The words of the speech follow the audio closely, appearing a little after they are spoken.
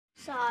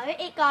So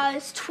it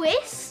goes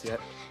twist,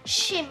 Yep.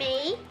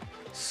 shimmy,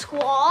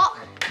 squat,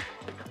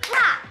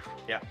 clap.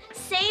 Yeah.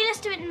 See, let's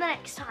do it the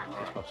next time.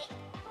 Yes, boss.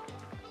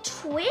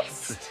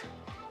 Twist,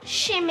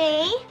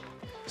 shimmy,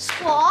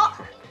 squat,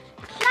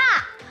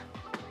 clap.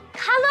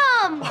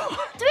 Callum,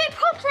 do it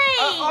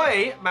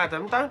properly. Oi,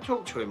 madam, don't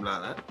talk to him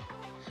like that.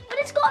 But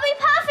it's got to be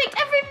perfect.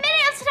 Every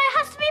minute of today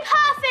has to be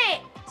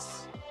perfect.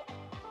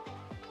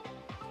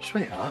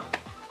 Sweetheart,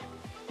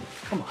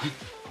 come on.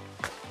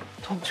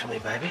 Talk to me,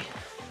 baby.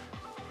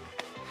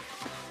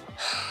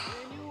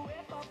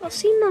 I've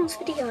seen Mum's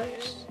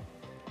videos.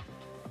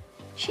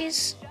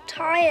 She's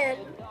tired,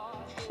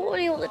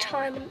 poorly all the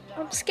time, and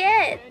I'm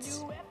scared.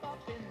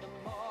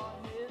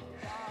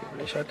 Well,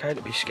 it's okay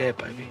to be scared,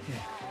 baby. Yeah.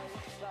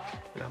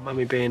 You know,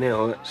 Mummy being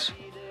ill, that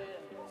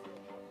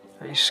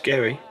is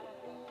scary.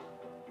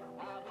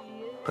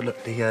 But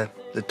look, the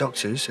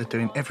doctors are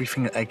doing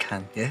everything that they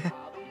can, yeah?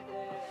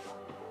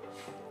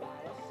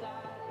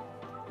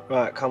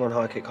 Right, come on,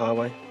 high kick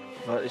highway.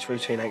 Right, this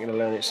routine ain't gonna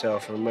learn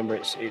itself. And remember,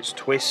 it's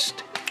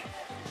twist,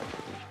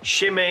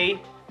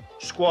 shimmy,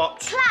 squat,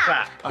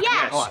 Clap. clap.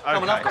 Yeah. All right,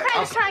 come on, Okay. Okay,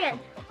 let's try again.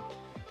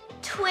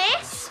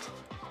 Twist,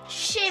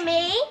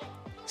 shimmy,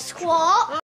 squat,